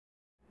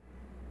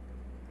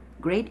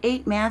Grade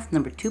 8 Math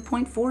number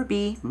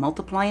 2.4b,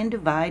 multiply and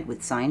divide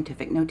with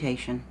scientific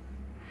notation.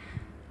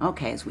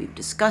 Okay, as we've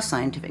discussed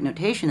scientific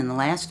notation in the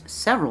last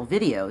several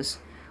videos,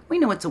 we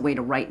know it's a way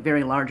to write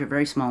very large or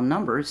very small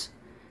numbers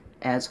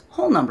as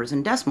whole numbers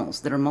and decimals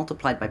that are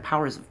multiplied by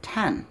powers of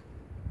 10.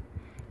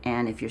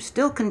 And if you're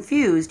still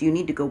confused, you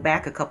need to go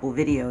back a couple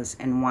videos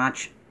and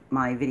watch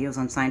my videos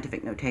on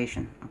scientific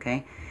notation,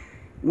 okay?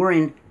 We're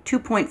in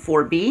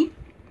 2.4b.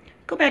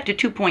 Go back to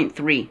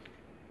 2.3.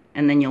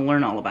 and then you'll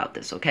learn all about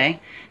this, okay?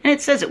 And it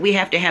says that we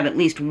have to have at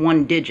least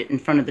one digit in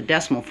front of the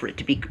decimal for it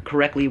to be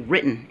correctly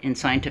written in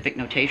scientific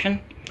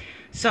notation.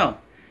 So,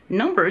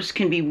 numbers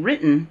can be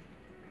written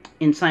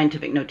in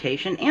scientific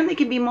notation, and they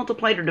can be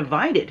multiplied or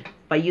divided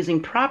by using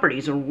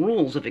properties or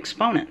rules of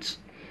exponents.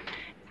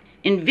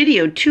 In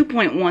video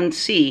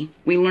 2.1c,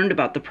 we learned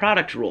about the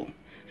product rule.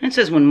 And it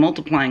says when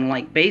multiplying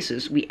like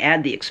bases, we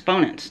add the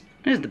exponents,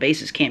 as the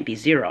bases can't be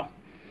zero.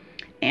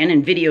 And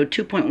in video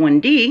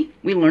 2.1d,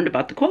 we learned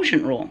about the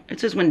quotient rule. It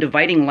says when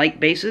dividing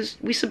like bases,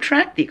 we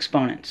subtract the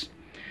exponents.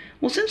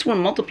 Well, since we're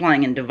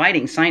multiplying and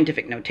dividing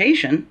scientific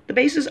notation, the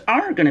bases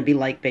are going to be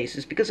like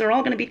bases because they're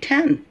all going to be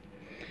 10.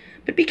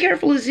 But be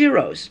careful of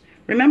zeros.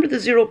 Remember the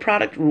zero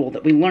product rule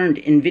that we learned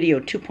in video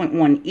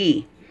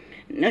 2.1e.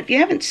 Now, if you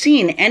haven't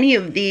seen any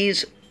of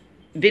these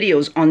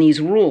videos on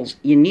these rules,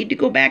 you need to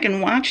go back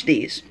and watch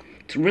these.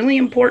 It's really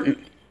important.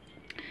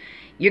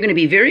 You're going to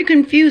be very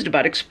confused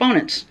about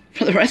exponents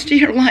for the rest of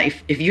your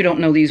life if you don't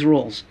know these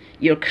rules.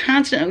 You're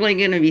constantly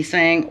going to be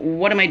saying,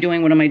 what am I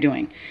doing, what am I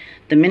doing?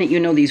 The minute you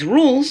know these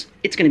rules,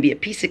 it's going to be a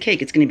piece of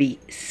cake. It's going to be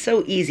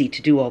so easy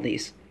to do all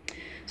these.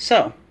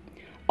 So,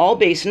 all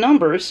base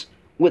numbers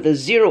with a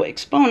zero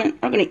exponent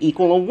are going to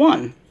equal a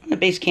 1. The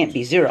base can't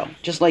be 0,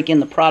 just like in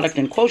the product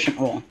and quotient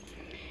rule.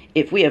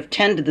 If we have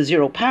 10 to the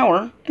 0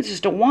 power, it's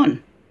just a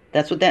 1.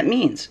 That's what that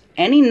means.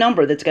 Any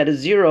number that's got a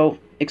 0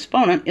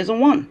 exponent is a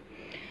 1.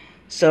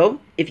 So,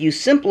 if you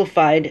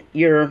simplified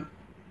your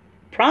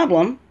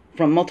problem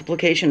from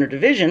multiplication or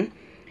division,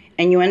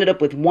 and you ended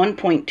up with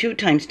 1.2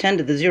 times 10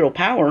 to the 0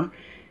 power,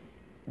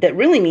 that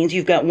really means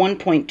you've got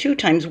 1.2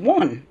 times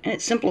 1, and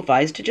it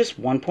simplifies to just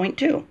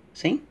 1.2.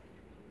 See?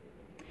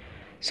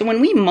 So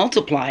when we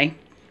multiply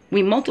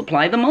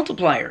the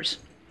multipliers.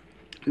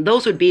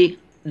 Those would be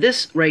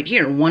this right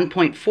here,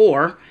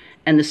 1.4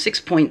 and the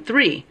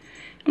 6.3.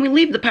 And we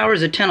leave the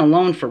powers of 10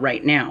 alone for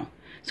right now.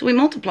 So we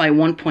multiply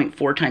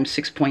 1.4 times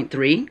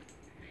 6.3,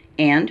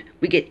 and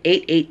we get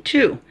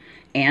 882.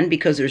 And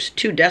because there's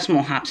 2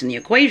 decimal hops in the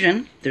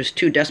equation, there's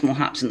 2 decimal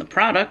hops in the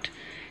product,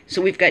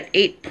 so we've got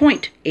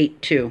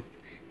 8.82.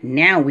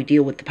 Now we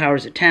deal with the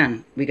powers of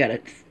 10. We got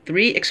a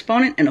 3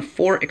 exponent and a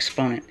 4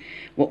 exponent.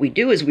 What we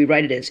do is we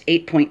write it as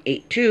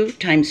 8.82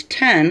 times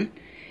 10,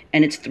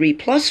 and it's 3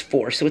 plus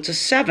 4, so it's a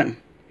 7.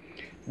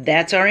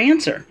 That's our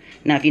answer.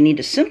 Now if you need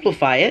to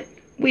simplify it,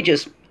 we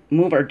just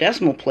move our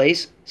decimal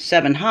place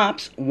 7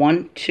 hops,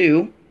 1,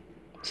 2,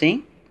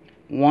 see?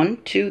 1,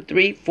 2,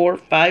 3, 4,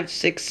 5,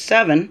 6,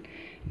 7.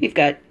 We've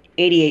got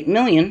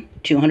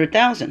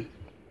 88,200,000.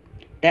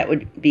 That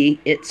would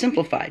be it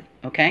simplified,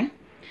 okay?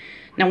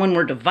 Now when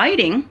we're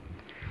dividing,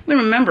 we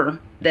remember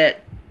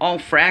that all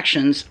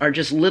fractions are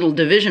just little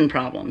division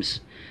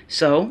problems.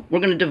 So we're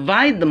going to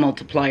divide the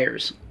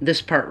multipliers,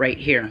 this part right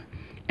here.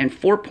 And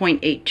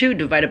 4.82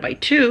 divided by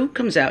 2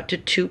 comes out to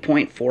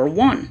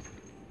 2.41.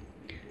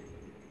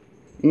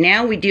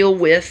 Now we deal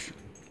with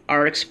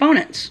our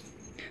exponents.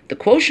 The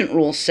quotient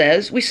rule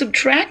says we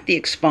subtract the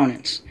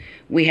exponents.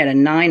 We had a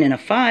 9 and a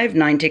 5.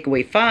 9 take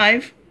away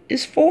 5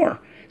 is 4.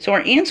 So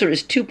our answer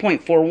is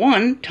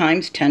 2.41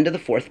 times 10 to the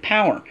 4th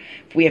power.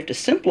 If we have to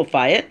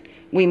simplify it,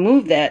 we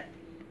move that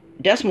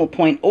decimal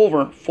point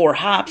over 4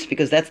 hops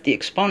because that's the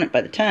exponent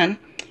by the 10.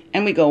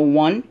 And we go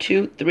 1,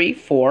 2, 3,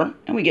 4,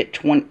 and we get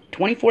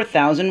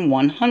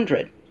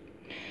 24,100.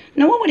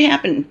 Now what would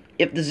happen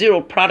if the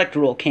zero product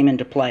rule came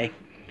into play?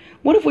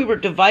 What if we were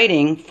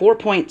dividing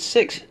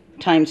 4.6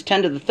 times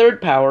 10 to the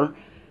 3rd power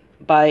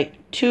by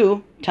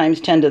 2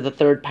 times 10 to the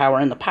 3rd power,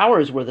 and the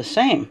powers were the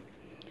same?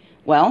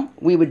 Well,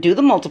 we would do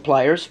the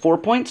multipliers.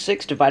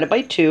 4.6 divided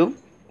by 2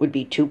 would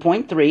be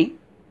 2.3,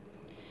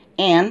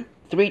 and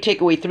 3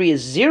 take away 3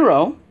 is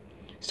 0,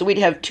 so we'd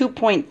have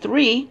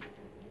 2.3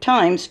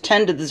 times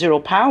 10 to the 0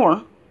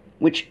 power,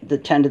 which the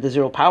 10 to the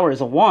 0 power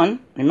is a 1.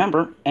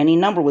 Remember, any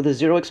number with a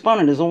 0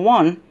 exponent is a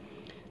 1.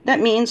 That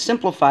means,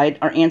 simplified,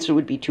 our answer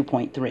would be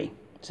 2.3.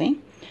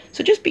 See?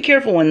 So just be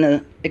careful when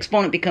the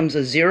exponent becomes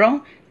a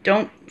 0.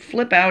 Don't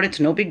flip out. It's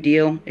no big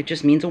deal. It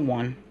just means a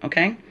 1.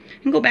 Okay?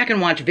 And go back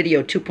and watch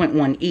video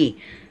 2.1e.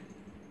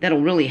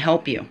 That'll really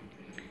help you.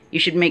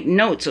 You should make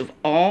notes of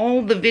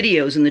all the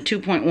videos in the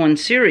 2.1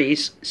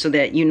 series so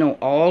that you know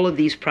all of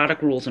these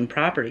product rules and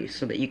properties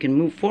so that you can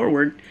move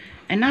forward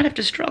and not have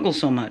to struggle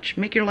so much.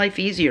 Make your life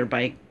easier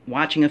by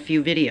watching a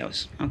few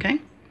videos. Okay?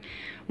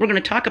 We're going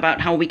to talk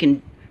about how we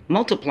can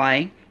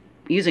multiply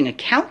using a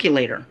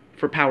calculator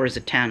for powers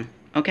of 10,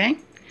 okay?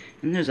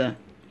 And there's a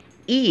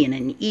E and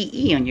an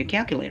EE on your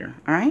calculator,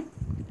 all right?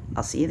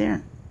 I'll see you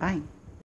there. Bye.